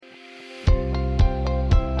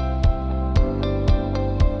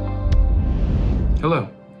Hello,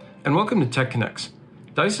 and welcome to Tech Connects,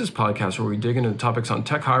 Dice's podcast where we dig into the topics on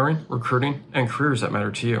tech hiring, recruiting, and careers that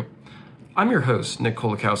matter to you. I'm your host, Nick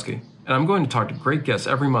Kolakowski, and I'm going to talk to great guests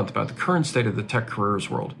every month about the current state of the tech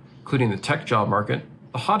careers world, including the tech job market,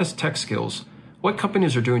 the hottest tech skills, what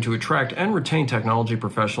companies are doing to attract and retain technology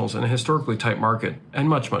professionals in a historically tight market, and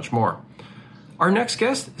much, much more. Our next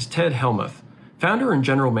guest is Ted Hellmuth, founder and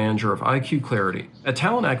general manager of IQ Clarity, a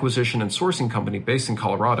talent acquisition and sourcing company based in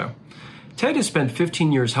Colorado. Ted has spent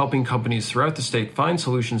 15 years helping companies throughout the state find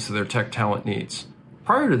solutions to their tech talent needs.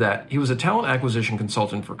 Prior to that, he was a talent acquisition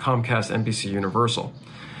consultant for Comcast NBC Universal.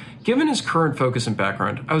 Given his current focus and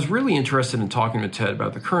background, I was really interested in talking to Ted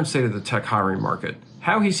about the current state of the tech hiring market,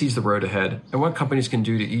 how he sees the road ahead, and what companies can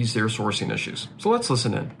do to ease their sourcing issues. So let's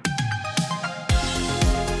listen in.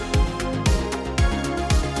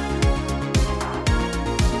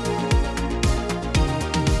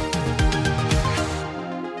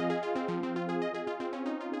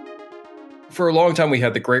 For a long time, we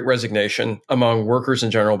had the great resignation among workers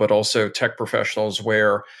in general, but also tech professionals,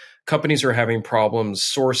 where companies are having problems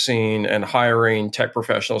sourcing and hiring tech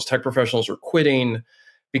professionals. Tech professionals are quitting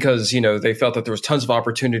because, they felt that there was tons of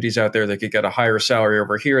opportunities out there. They could get a higher salary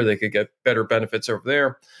over here. They could get better benefits over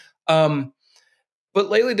there. But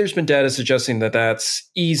lately, there's been data suggesting that that's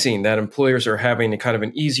easing, that employers are having a kind of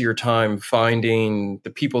an easier time finding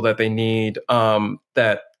the people that they need,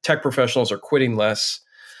 that tech professionals are quitting less.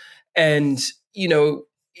 And, you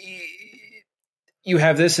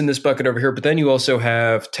have this in this bucket over here, but then you also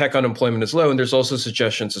have tech unemployment is low. And there's also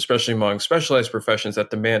suggestions, especially among specialized professions,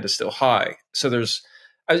 that demand is still high. So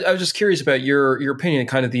I was just curious about your opinion,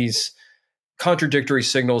 kind of these contradictory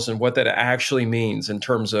signals and what that actually means in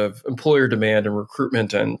terms of employer demand and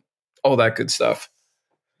recruitment and all that good stuff.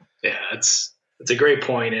 Yeah, it's a great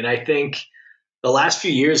point. And I think the last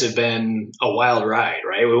few years have been a wild ride,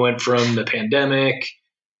 right? We went from the pandemic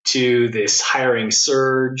to this hiring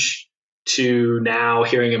surge, to now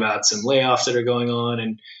hearing about some layoffs that are going on.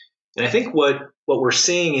 And I think what we're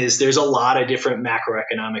seeing is there's a lot of different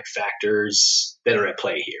macroeconomic factors that are at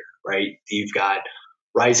play here, right? You've got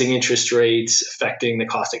rising interest rates affecting the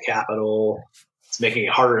cost of capital. It's making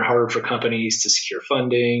it harder and harder for companies to secure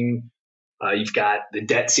funding. You've got the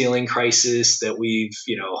debt ceiling crisis that we've,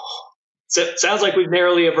 sounds like we've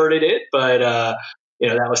narrowly averted it, but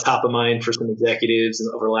that was top of mind for some executives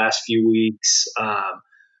over the last few weeks.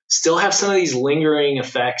 Still have some of these lingering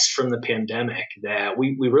effects from the pandemic that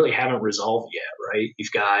we really haven't resolved yet, right?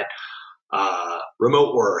 You've got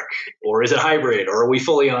remote work, or is it hybrid, or are we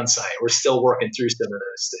fully on site? We're still working through some of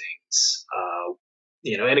those things.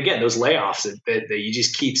 And again, those layoffs that you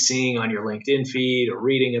just keep seeing on your LinkedIn feed or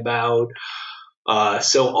reading about.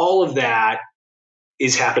 So all of that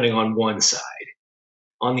is happening on one side.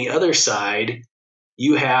 On the other side,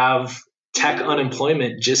 you have tech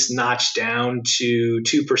unemployment just notched down to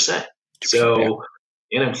 2%. So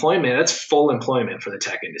in employment, that's full employment for the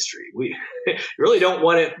tech industry. We really don't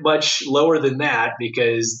want it much lower than that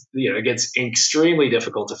because, it gets extremely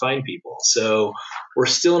difficult to find people. So we're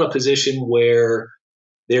still in a position where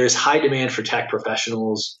there's high demand for tech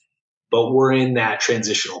professionals, but we're in that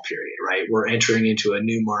transitional period, right? We're entering into a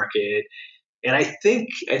new market. And I think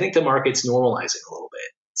the market's normalizing a little bit.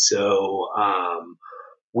 So,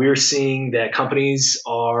 we're seeing that companies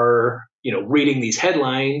are, reading these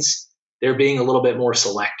headlines, they're being a little bit more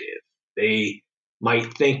selective. They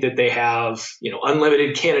might think that they have,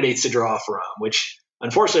 unlimited candidates to draw from, which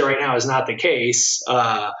unfortunately right now is not the case,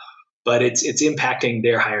 but it's impacting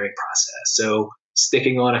their hiring process. So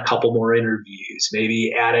sticking on a couple more interviews,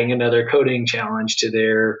 maybe adding another coding challenge to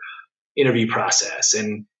their interview process.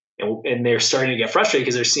 And they're starting to get frustrated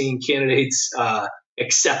because they're seeing candidates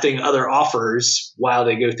accepting other offers while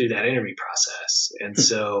they go through that interview process. And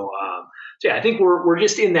so, I think we're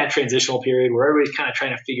just in that transitional period where everybody's kind of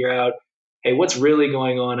trying to figure out, hey, what's really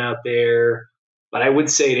going on out there? But I would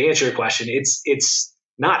say, to answer your question, it's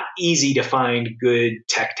not easy to find good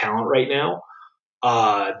tech talent right now.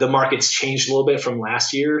 The market's changed a little bit from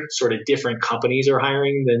last year. Sort of different companies are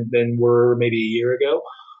hiring than were maybe a year ago,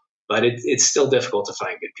 but it's still difficult to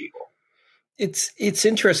find good people. It's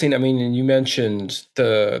interesting. I mean, and you mentioned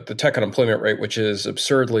the tech unemployment rate, which is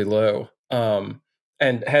absurdly low, and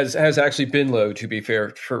has actually been low, to be fair,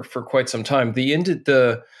 for quite some time.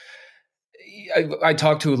 I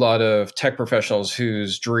talk to a lot of tech professionals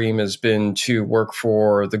whose dream has been to work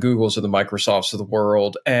for the Googles or the Microsofts of the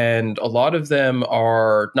world, and a lot of them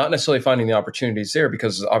are not necessarily finding the opportunities there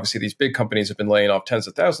because obviously these big companies have been laying off tens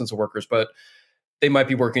of thousands of workers, but they might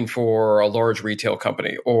be working for a large retail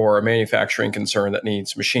company or a manufacturing concern that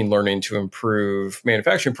needs machine learning to improve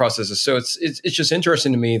manufacturing processes. So it's just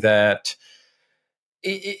interesting to me that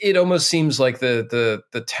it almost seems like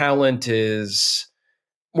the talent is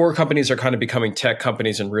more companies are kind of becoming tech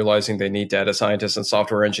companies and realizing they need data scientists and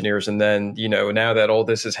software engineers. And then, now that all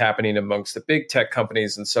this is happening amongst the big tech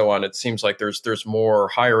companies and so on, it seems like there's more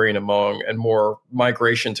hiring among and more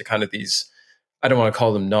migration to kind of these, I don't want to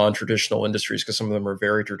call them non-traditional industries because some of them are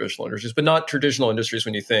very traditional industries, but not traditional industries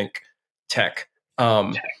when you think tech.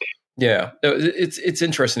 Yeah, it's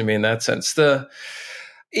interesting to me in that sense.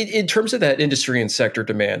 In terms of that industry and sector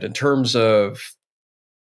demand, in terms of,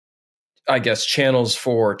 I guess, channels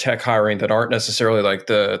for tech hiring that aren't necessarily like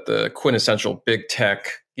the quintessential big tech,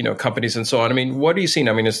 companies and so on. I mean, what are you seeing?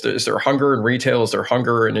 I mean, is there hunger in retail? Is there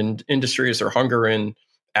hunger in industry? Is there hunger in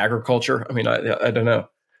agriculture? I mean, I don't know.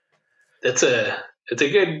 It's a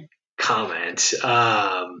good comment.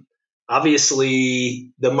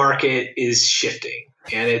 Obviously, the market is shifting,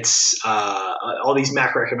 and it's all these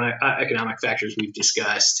macroeconomic factors we've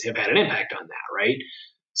discussed have had an impact on that, right?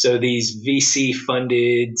 So these VC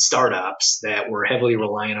funded startups that were heavily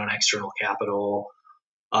reliant on external capital,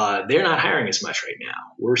 they're not hiring as much right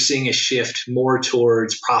now. We're seeing a shift more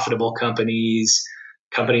towards profitable companies,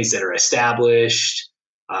 companies that are established,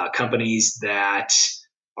 companies that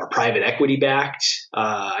are private equity backed.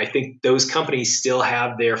 I think those companies still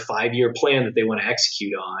have their 5-year plan that they want to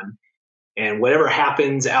execute on. And whatever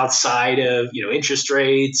happens outside of, interest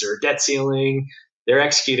rates or debt ceiling, they're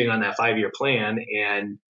executing on that 5-year plan.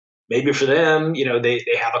 And maybe for them, they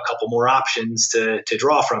have a couple more options to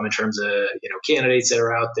draw from in terms of, candidates that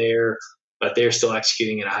are out there, but they're still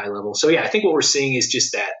executing at a high level. So yeah, I think what we're seeing is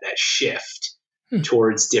just that shift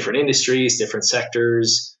towards different industries, different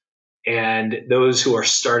sectors, and those who are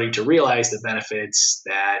starting to realize the benefits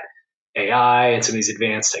that AI and some of these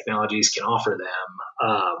advanced technologies can offer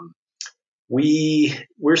them.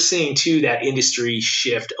 We're seeing too that industry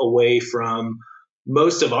shift away from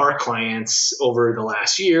most of our clients over the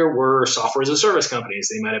last year were software as a service companies.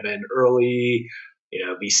 They might have been early,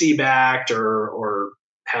 VC backed or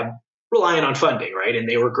have reliant on funding, right? And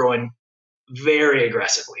they were growing very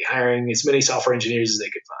aggressively, hiring as many software engineers as they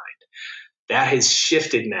could find. That has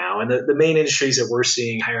shifted now. And the main industries that we're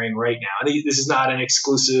seeing hiring right now, and this is not an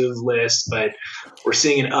exclusive list, but we're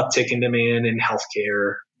seeing an uptick in demand in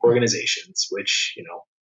healthcare organizations, which,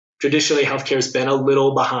 traditionally healthcare has been a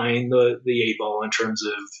little behind the 8 ball in terms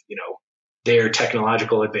of, their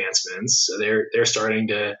technological advancements. So they're starting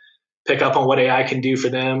to pick up on what AI can do for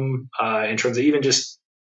them in terms of even just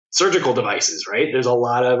surgical devices, right? There's a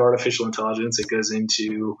lot of artificial intelligence that goes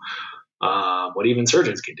into what even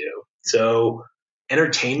surgeons can do. So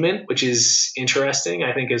entertainment, which is interesting,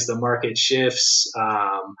 I think as the market shifts,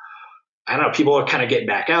 I don't know, people are kind of getting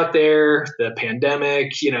back out there. The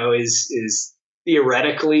pandemic, is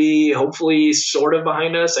theoretically, hopefully sort of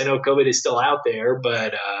behind us. I know COVID is still out there,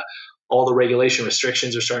 but all the regulation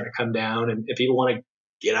restrictions are starting to come down, and if people want to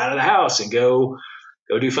get out of the house and go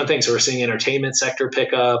do fun things. So we're seeing entertainment sector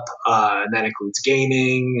pick up, and that includes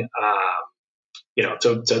gaming.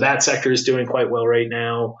 So that sector is doing quite well right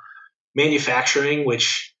now. Manufacturing,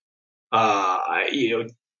 which, a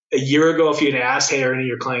year ago, if you'd asked, hey, are any of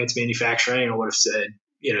your clients manufacturing, I would have said,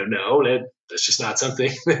 no, that's just not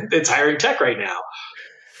something that's hiring tech right now.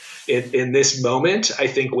 In this moment, I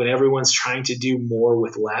think when everyone's trying to do more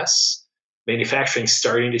with less, manufacturing's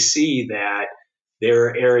starting to see that there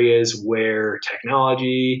are areas where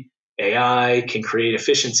technology, AI can create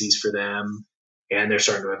efficiencies for them, and they're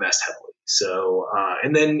starting to invest heavily. So,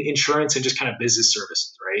 and then insurance and just kind of business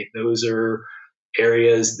services, right? Those are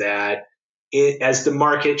areas that as the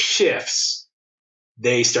market shifts,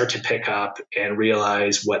 they start to pick up and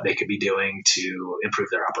realize what they could be doing to improve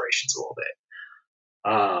their operations a little bit.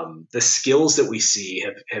 The skills that we see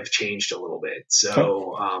have changed a little bit.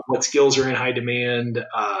 So what skills are in high demand?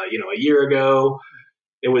 A year ago,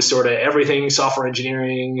 it was sort of everything software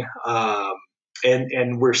engineering.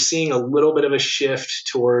 And we're seeing a little bit of a shift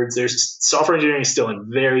towards there's software engineering is still in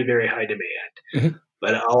very, very high demand,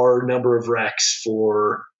 but our number of recs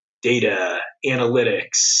for data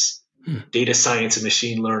analytics, data science and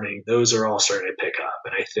machine learning, those are all starting to pick up.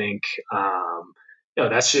 And I think,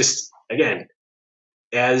 that's just, again,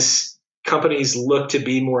 as companies look to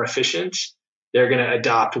be more efficient, they're going to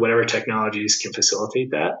adopt whatever technologies can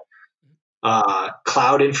facilitate that.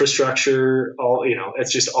 Cloud infrastructure,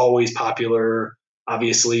 it's just always popular.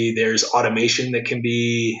 Obviously, there's automation that can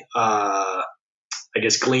be,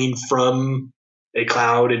 gleaned from a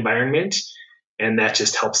cloud environment, and that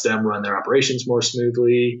just helps them run their operations more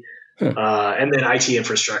smoothly. And then IT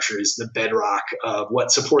infrastructure is the bedrock of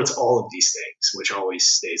what supports all of these things, which always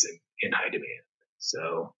stays in high demand.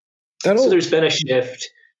 So there's been a shift.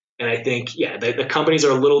 And I think, the companies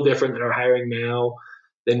are a little different that are hiring now.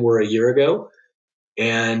 than were a year ago.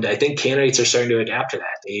 And I think candidates are starting to adapt to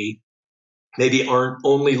that. They maybe aren't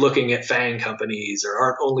only looking at FANG companies or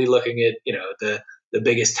aren't only looking at, the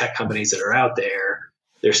biggest tech companies that are out there.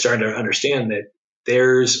 They're starting to understand that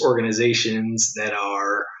there's organizations that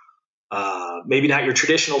are maybe not your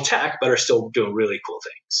traditional tech, but are still doing really cool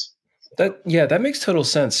things. That makes total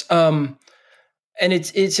sense. And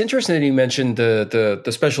it's interesting that you mentioned the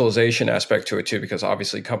specialization aspect to it too, because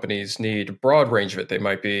obviously companies need a broad range of it. They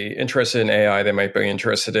might be interested in AI, they might be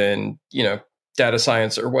interested in data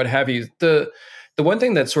science or what have you. The one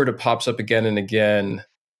thing that sort of pops up again and again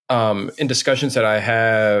in discussions that I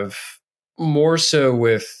have more so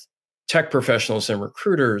with tech professionals and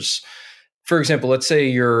recruiters. For example, let's say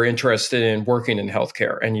you're interested in working in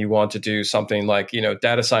healthcare and you want to do something like,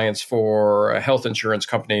 data science for a health insurance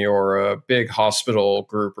company or a big hospital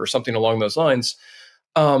group or something along those lines.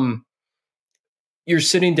 You're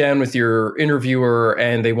sitting down with your interviewer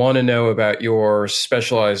and they want to know about your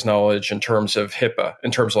specialized knowledge in terms of HIPAA,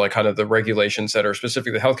 in terms of like kind of the regulations that are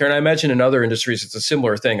specific to healthcare. And I imagine in other industries, it's a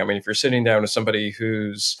similar thing. I mean, if you're sitting down with somebody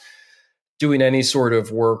who's doing any sort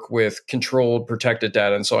of work with controlled protected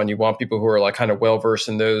data and so on, you want people who are like kind of well versed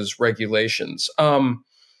in those regulations.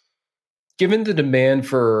 Given the demand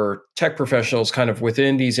for tech professionals kind of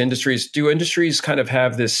within these industries, do industries kind of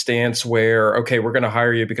have this stance where, okay, we're going to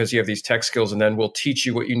hire you because you have these tech skills and then we'll teach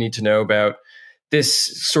you what you need to know about this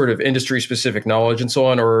sort of industry specific knowledge and so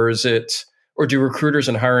on? Or do recruiters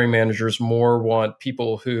and hiring managers more want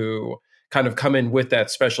people who kind of come in with that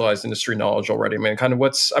specialized industry knowledge already?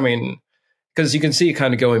 Because you can see it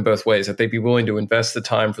kind of going both ways, that they'd be willing to invest the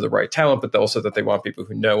time for the right talent, but also that they want people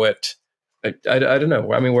who know it. I don't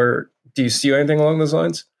know. I mean, do you see anything along those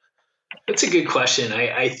lines? That's a good question.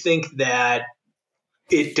 I think that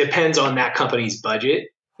it depends on that company's budget.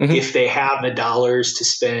 Mm-hmm. If they have the dollars to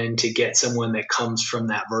spend to get someone that comes from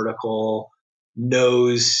that vertical,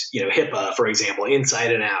 knows, HIPAA, for example,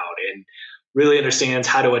 inside and out, and really understands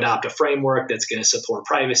how to adopt a framework that's going to support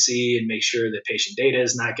privacy and make sure that patient data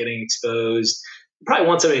is not getting exposed. You probably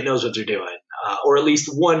want somebody that knows what they're doing, or at least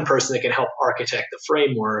one person that can help architect the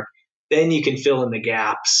framework. Then you can fill in the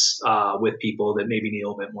gaps with people that maybe need a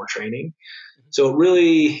little bit more training. So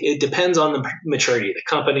it depends on the maturity of the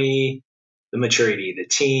company, the maturity of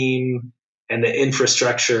the team, and the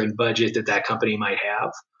infrastructure and budget that company might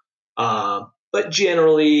have. But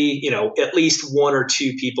generally, at least one or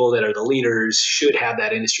two people that are the leaders should have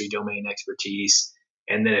that industry domain expertise.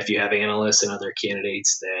 And then if you have analysts and other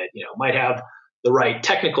candidates that, might have the right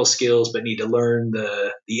technical skills but need to learn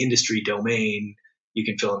the industry domain, you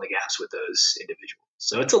can fill in the gaps with those individuals.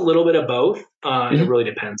 So it's a little bit of both. And it really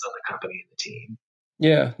depends on the company and the team.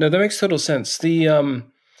 Yeah, no, that makes total sense. In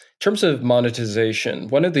terms of monetization,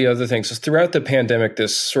 one of the other things is throughout the pandemic,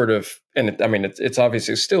 this sort of, it's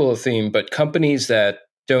obviously still a theme, but companies that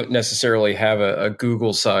don't necessarily have a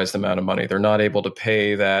Google-sized amount of money, they're not able to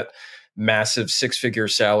pay that massive six-figure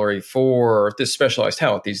salary for this specialized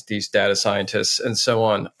talent, these data scientists and so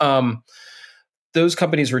on. Those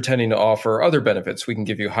companies were tending to offer other benefits. We can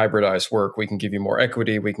give you hybridized work. We can give you more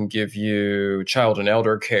equity. We can give you child and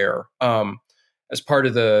elder care. As part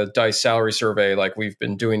of the DICE salary survey, like we've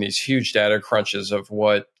been doing these huge data crunches of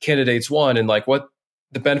what candidates want and like what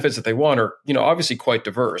the benefits that they want are, obviously quite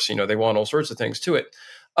diverse. They want all sorts of things to it.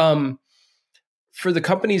 For the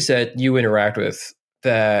companies that you interact with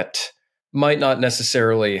that might not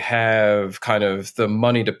necessarily have kind of the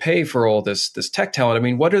money to pay for all this tech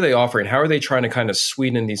talent, what are they offering? How are they trying to kind of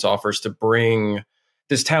sweeten these offers to bring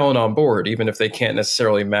this talent on board, even if they can't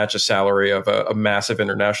necessarily match a salary of a massive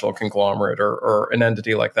international conglomerate or an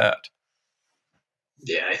entity like that?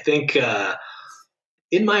 Yeah, I think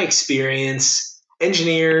in my experience,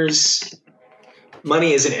 engineers,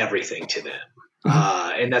 money isn't everything to them.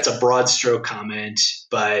 And that's a broad stroke comment,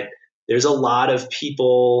 but there's a lot of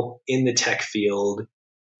people in the tech field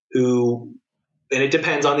who, and it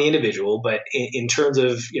depends on the individual, but in terms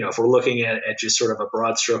of, if we're looking at just sort of a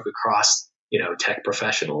broad stroke across, tech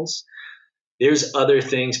professionals, there's other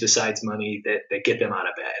things besides money that get them out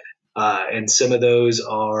of bed. And some of those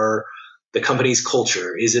are the company's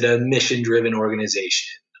culture. Is it a mission-driven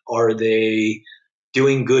organization? Are they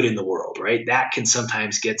doing good in the world, right? That can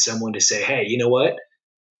sometimes get someone to say, hey, you know what?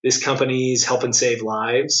 This company's helping save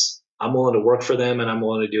lives. I'm willing to work for them, and I'm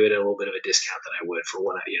willing to do it at a little bit of a discount than I would for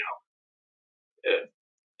one,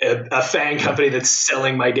 a FANG company that's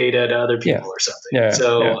selling my data to other people or something.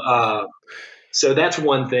 So that's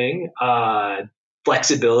one thing.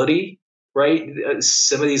 Flexibility, right?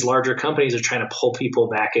 Some of these larger companies are trying to pull people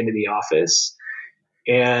back into the office.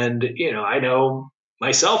 And, I know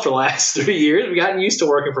myself for the last 3 years, we've gotten used to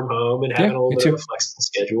working from home and having a little bit of a flexible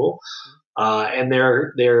schedule. And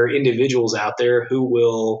there are individuals out there who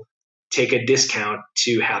will take a discount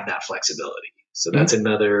to have that flexibility. So that's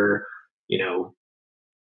another,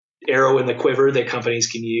 arrow in the quiver that companies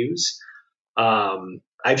can use.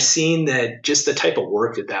 I've seen that just the type of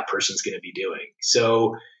work that person's going to be doing.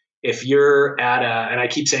 So if you're at and I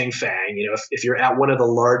keep saying FANG, if you're at one of the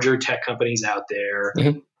larger tech companies out there,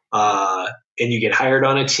 and you get hired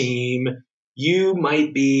on a team, you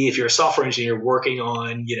might be, if you're a software engineer, working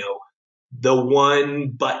on, the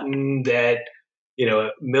one button that,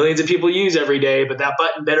 millions of people use every day, but that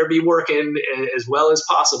button better be working as well as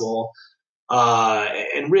possible.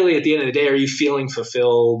 And really, at the end of the day, are you feeling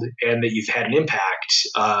fulfilled and that you've had an impact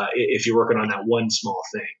if you're working on that one small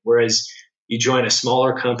thing? Whereas you join a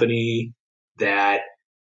smaller company that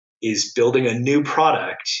is building a new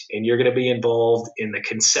product and you're going to be involved in the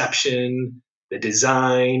conception, the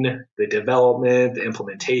design, the development, the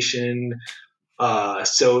implementation.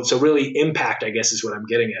 So really impact, I guess, is what I'm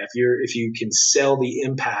getting at. If you can sell the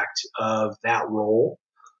impact of that role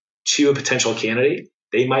to a potential candidate,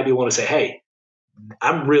 they might be willing to say, hey,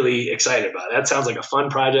 I'm really excited about it. That sounds like a fun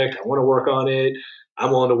project. I want to work on it.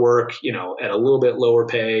 I'm willing to work, at a little bit lower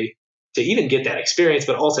pay to even get that experience,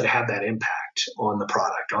 but also to have that impact on the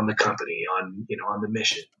product, on the company, on the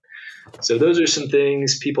mission. So those are some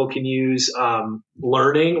things people can use.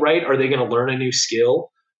 Learning, right? Are they going to learn a new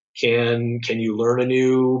skill? Can you learn a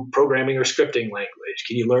new programming or scripting language?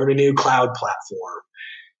 Can you learn a new cloud platform?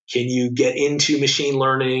 Can you get into machine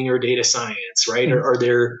learning or data science, right?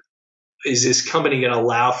 Is this company going to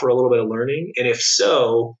allow for a little bit of learning? And if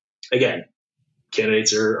so, again,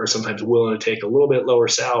 candidates are sometimes willing to take a little bit lower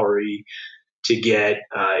salary to get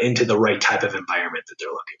into the right type of environment that they're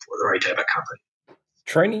looking for, the right type of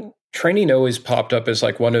company. Training always popped up as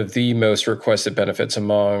like one of the most requested benefits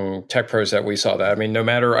among tech pros that we saw. That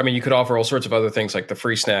you could offer all sorts of other things like the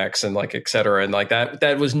free snacks and like et cetera, and like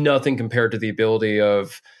that was nothing compared to the ability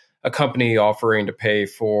of a company offering to pay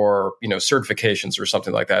for certifications or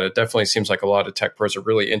something like that. It definitely seems like a lot of tech pros are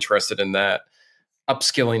really interested in that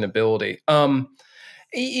upskilling ability.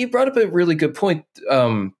 You brought up a really good point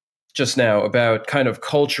just now about kind of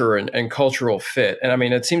culture and cultural fit. And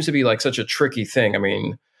it seems to be like such a tricky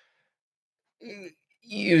thing.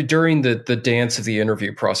 During the dance of the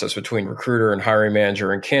interview process between recruiter and hiring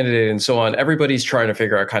manager and candidate and so on, everybody's trying to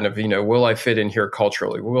figure out kind of, will I fit in here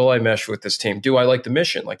culturally? Will I mesh with this team? Do I like the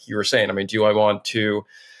mission? Like you were saying, do I want to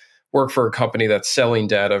work for a company that's selling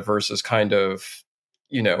data versus kind of,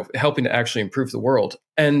 helping to actually improve the world?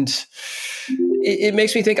 And it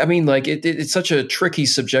makes me think, it's such a tricky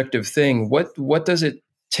subjective thing. What does it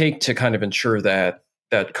take to kind of ensure that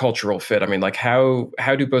cultural fit?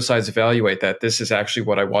 How do both sides evaluate that this is actually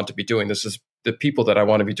what I want to be doing? This is the people that I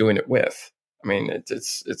want to be doing it with.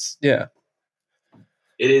 It's yeah.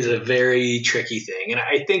 It is a very tricky thing. And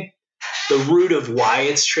I think the root of why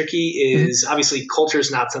it's tricky is obviously culture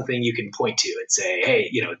is not something you can point to and say,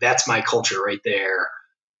 hey, that's my culture right there.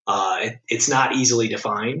 It's not easily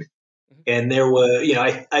defined. And there was,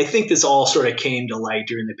 I think this all sort of came to light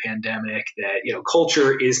during the pandemic that,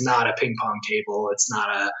 culture is not a ping pong table. It's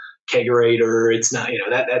not a kegerator. It's not,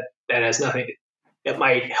 that has nothing. It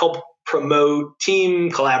might help promote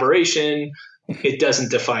team collaboration. It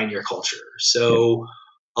doesn't define your culture. So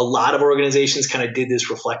a lot of organizations kind of did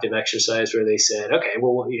this reflective exercise where they said, okay,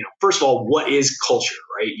 well, first of all, what is culture,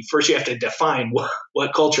 right? First, you have to define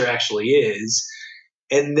what culture actually is.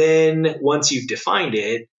 And then once you've defined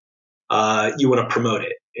it, you want to promote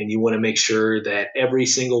it, and you want to make sure that every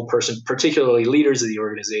single person, particularly leaders of the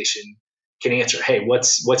organization, can answer, hey,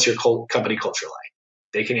 what's your company culture like?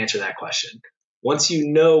 They can answer that question. Once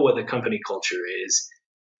you know what the company culture is,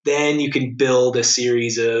 then you can build a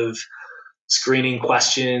series of screening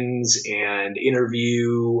questions and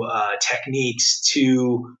interview techniques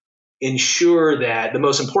to ensure that the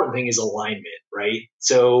most important thing is alignment, right?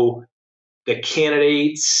 So the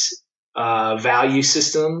candidate's value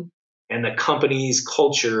system and the company's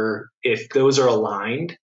culture, if those are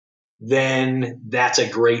aligned, then that's a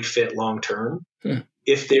great fit long term.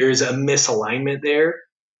 If there's a misalignment there,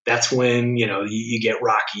 that's when you get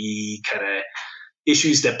rocky kind of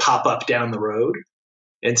issues that pop up down the road.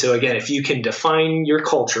 And so again, if you can define your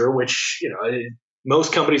culture, which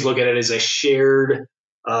most companies look at it as a shared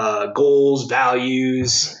goals,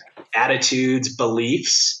 values, attitudes,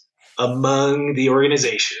 beliefs among the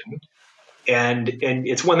organization. And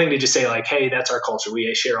it's one thing to just say like, hey, that's our culture.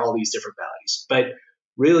 We share all these different values. But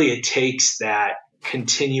really it takes that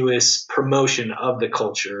continuous promotion of the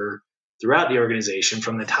culture throughout the organization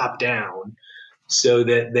from the top down so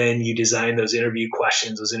that then you design those interview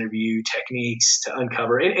questions, those interview techniques to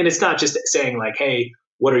uncover. And it's not just saying like, hey,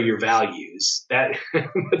 what are your values?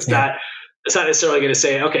 That's not it's not necessarily going to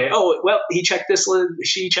say, okay, oh, well, he checked this list,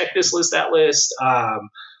 she checked this list, that list.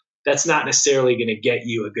 That's not necessarily going to get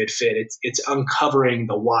you a good fit. It's uncovering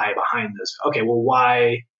the why behind those. Okay, well,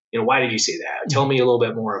 why did you say that? Tell me a little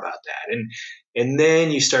bit more about that. And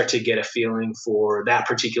then you start to get a feeling for that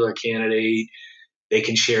particular candidate. They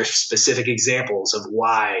can share specific examples of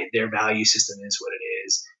why their value system is what it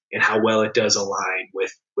is and how well it does align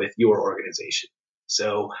with your organization.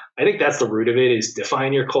 So I think that's the root of it, is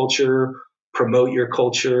define your culture, promote your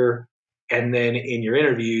culture, and then in your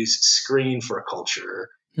interviews, screen for culture.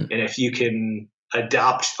 And if you can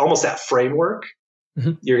adopt almost that framework,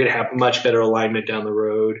 you're going to have much better alignment down the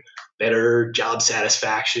road, better job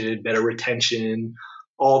satisfaction, better retention,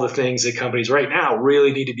 all the things that companies right now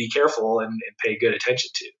really need to be careful and pay good attention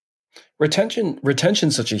to.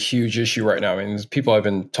 Retention's such a huge issue right now. I mean, there's people I've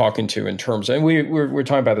been talking to in terms, and we're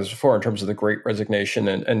talking about this before in terms of the Great Resignation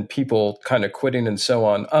and people kind of quitting and so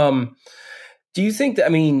on. Do you think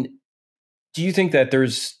that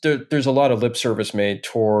there's a lot of lip service made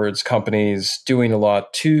towards companies doing a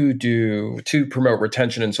lot to promote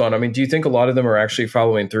retention and so on? I mean, do you think a lot of them are actually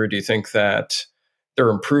following through? Do you think that they're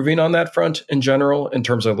improving on that front in general in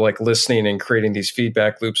terms of like listening and creating these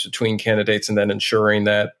feedback loops between candidates and then ensuring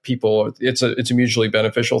that it's a mutually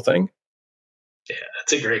beneficial thing? Yeah,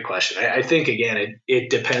 that's a great question. I think, again, it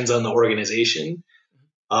depends on the organization.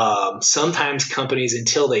 Sometimes companies,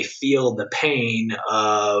 until they feel the pain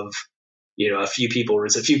of, a few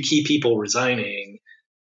key people resigning,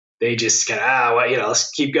 they just kind of, let's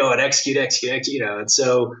keep going, execute, and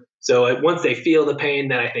so once they feel the pain,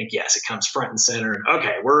 then I think, yes, it comes front and center. And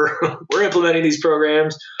okay, we're implementing these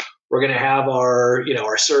programs. We're going to have our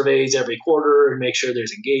surveys every quarter and make sure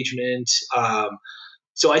there's engagement.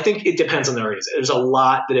 So I think it depends on the organization. There's a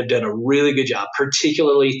lot that have done a really good job,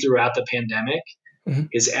 particularly throughout the pandemic,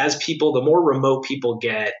 is as the more remote people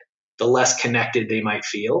get, the less connected they might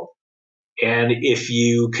feel. And if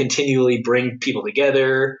you continually bring people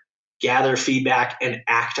together, gather feedback, and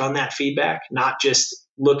act on that feedback, not just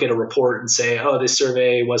look at a report and say, oh, this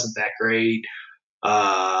survey wasn't that great.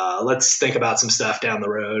 Let's think about some stuff down the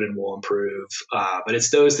road and we'll improve. But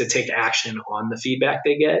it's those that take action on the feedback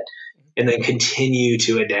they get and then continue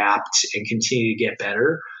to adapt and continue to get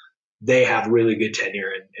better. They have really good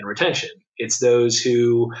tenure and retention. It's those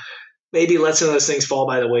who maybe let some of those things fall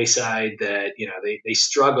by the wayside that, they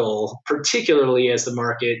struggle, particularly as the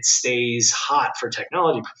market stays hot for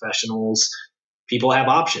technology professionals. People have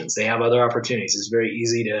options. They have other opportunities. It's very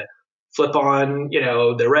easy to flip on,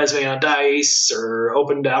 their resume on Dice or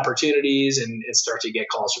open to opportunities and start to get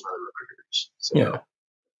calls from other recruiters. So. Yeah.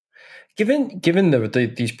 Given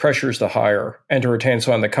these pressures to hire and to retain,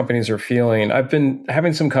 so on, the companies are feeling, I've been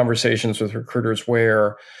having some conversations with recruiters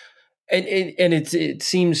where, and it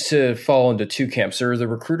seems to fall into two camps. There are the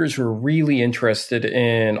recruiters who are really interested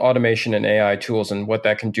in automation and AI tools and what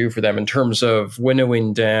that can do for them in terms of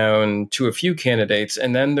winnowing down to a few candidates.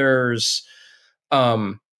 And then there's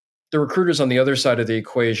the recruiters on the other side of the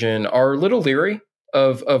equation are a little leery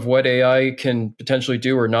of what AI can potentially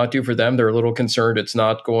do or not do for them. They're a little concerned it's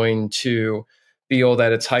not going to be all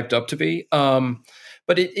that it's hyped up to be.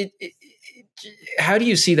 But how do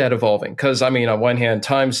you see that evolving? Because, I mean, on one hand,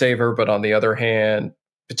 time saver, but on the other hand,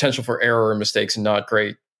 potential for error and mistakes and not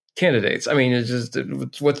great candidates. I mean, it's just,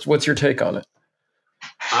 what's your take on it?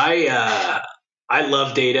 I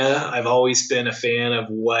love data. I've always been a fan of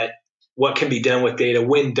what can be done with data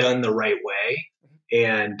when done the right way.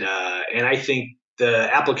 And I think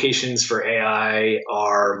the applications for AI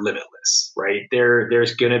are limitless, right?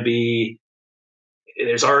 There's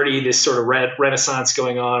already this sort of renaissance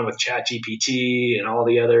going on with ChatGPT and all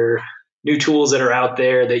the other new tools that are out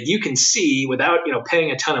there that you can see without,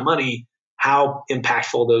 paying a ton of money, how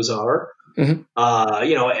impactful those are.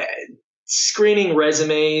 Screening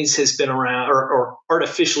resumes has been around, or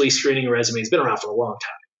artificially screening resumes has been around for a long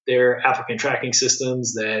time. They're applicant tracking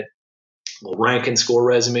systems that will rank and score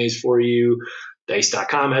resumes for you.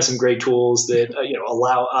 Dice.com has some great tools that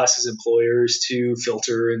allow us as employers to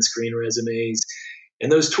filter and screen resumes.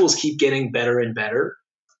 And those tools keep getting better and better.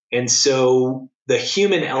 And so the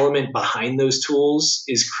human element behind those tools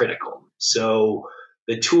is critical. So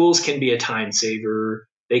the tools can be a time saver.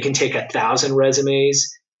 They can take 1,000 resumes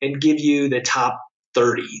and give you the top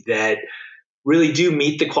 30 that really do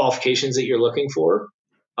meet the qualifications that you're looking for.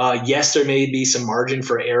 Yes, there may be some margin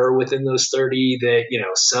for error within those 30 that,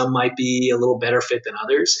 some might be a little better fit than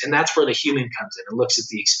others. And that's where the human comes in and looks at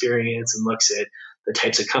the experience and looks at the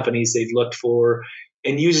types of companies they've looked for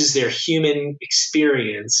and uses their human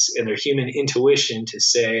experience and their human intuition to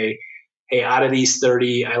say, hey, out of these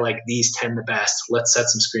 30, I like these 10 the best. Let's set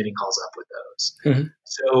some screening calls up with those. Mm-hmm.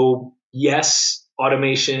 So yes,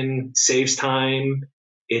 automation saves time.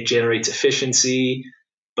 It generates efficiency,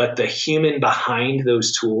 but the human behind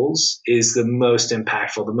those tools is the most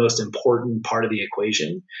impactful, the most important part of the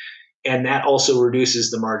equation. And that also reduces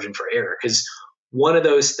the margin for error, because one of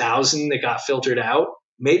those 1,000 that got filtered out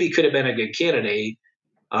maybe could have been a good candidate,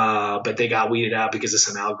 but they got weeded out because of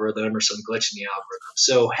some algorithm or some glitch in the algorithm.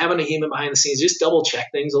 So having a human behind the scenes, just double check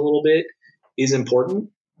things a little bit is important.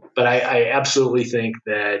 But I absolutely think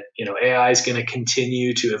that, AI is going to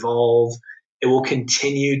continue to evolve. It will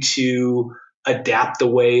continue to adapt the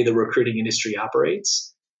way the recruiting industry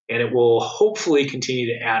operates, and it will hopefully continue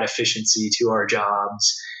to add efficiency to our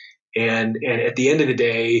jobs. And at the end of the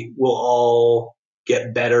day, we'll all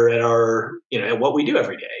get better at at what we do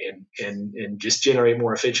every day and just generate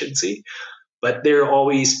more efficiency. But there'll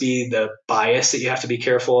always be the bias that you have to be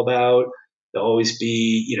careful about. There'll always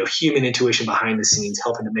be, human intuition behind the scenes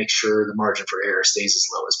helping to make sure the margin for error stays as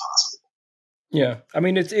low as possible. Yeah. I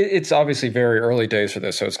mean, it's obviously very early days for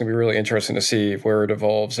this, so it's going to be really interesting to see where it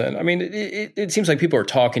evolves. And I mean, it seems like people are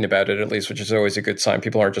talking about it at least, which is always a good sign.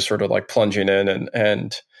 People aren't just sort of like plunging in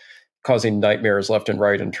and causing nightmares left and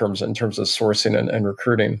right in terms of sourcing and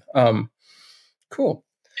recruiting. Cool.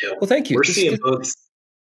 Yeah. Well, thank you. We're seeing both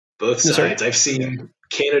sides. Sorry? I've seen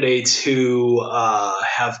candidates who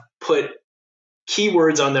have put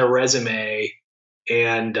keywords on their resume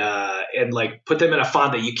and like put them in a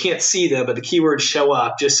font that you can't see them, but the keywords show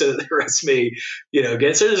up just so that the resume,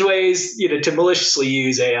 gets. So there's ways, to maliciously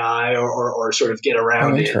use AI or sort of get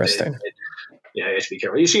around it. Interesting. You have to be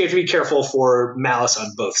careful. You have to be careful for malice on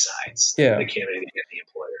both sides. Yeah. The candidate and the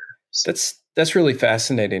employer. So. That's really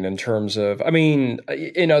fascinating in terms of, I mean,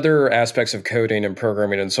 in other aspects of coding and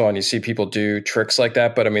programming and so on, you see people do tricks like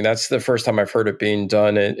that. But I mean, that's the first time I've heard it being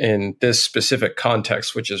done in this specific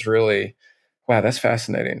context, which is really, wow, that's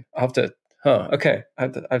fascinating. I'll have to, okay.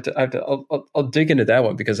 I'll dig into that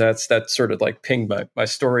one because that's sort of like pinged my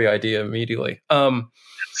story idea immediately.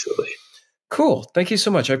 Absolutely. Cool. Thank you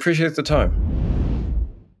so much. I appreciate the time.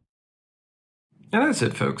 And that's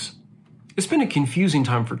it, folks. It's been a confusing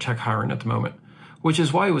time for tech hiring at the moment, which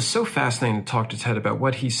is why it was so fascinating to talk to Ted about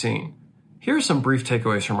what he's seeing. Here are some brief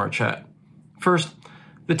takeaways from our chat. First,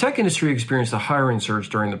 the tech industry experienced a hiring surge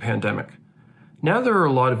during the pandemic. Now there are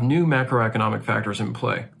a lot of new macroeconomic factors in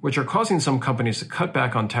play, which are causing some companies to cut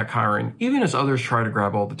back on tech hiring, even as others try to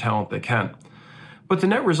grab all the talent they can. But the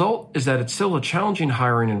net result is that it's still a challenging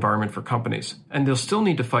hiring environment for companies, and they'll still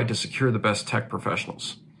need to fight to secure the best tech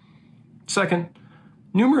professionals. Second,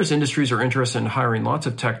 numerous industries are interested in hiring lots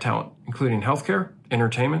of tech talent, including healthcare,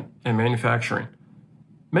 entertainment, and manufacturing.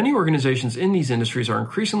 Many organizations in these industries are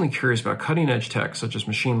increasingly curious about cutting-edge tech, such as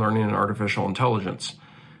machine learning and artificial intelligence.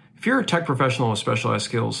 If you're a tech professional with specialized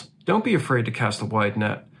skills, don't be afraid to cast a wide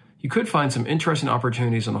net. You could find some interesting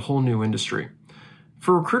opportunities in a whole new industry.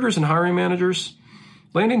 For recruiters and hiring managers,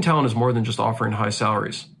 landing talent is more than just offering high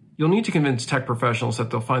salaries. You'll need to convince tech professionals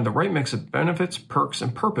that they'll find the right mix of benefits, perks,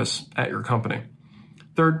 and purpose at your company.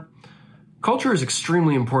 Third, culture is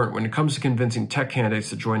extremely important when it comes to convincing tech candidates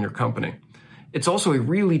to join your company. It's also a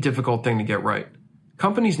really difficult thing to get right.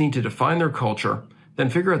 Companies need to define their culture, then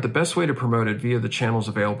figure out the best way to promote it via the channels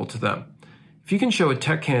available to them. If you can show a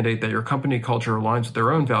tech candidate that your company culture aligns with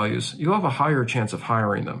their own values, you'll have a higher chance of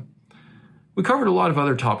hiring them. We covered a lot of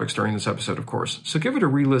other topics during this episode, of course, so give it a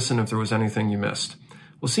re-listen if there was anything you missed.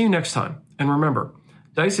 We'll see you next time, and remember,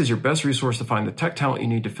 Dice is your best resource to find the tech talent you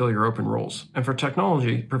need to fill your open roles, and for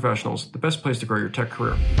technology professionals, the best place to grow your tech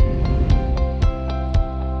career.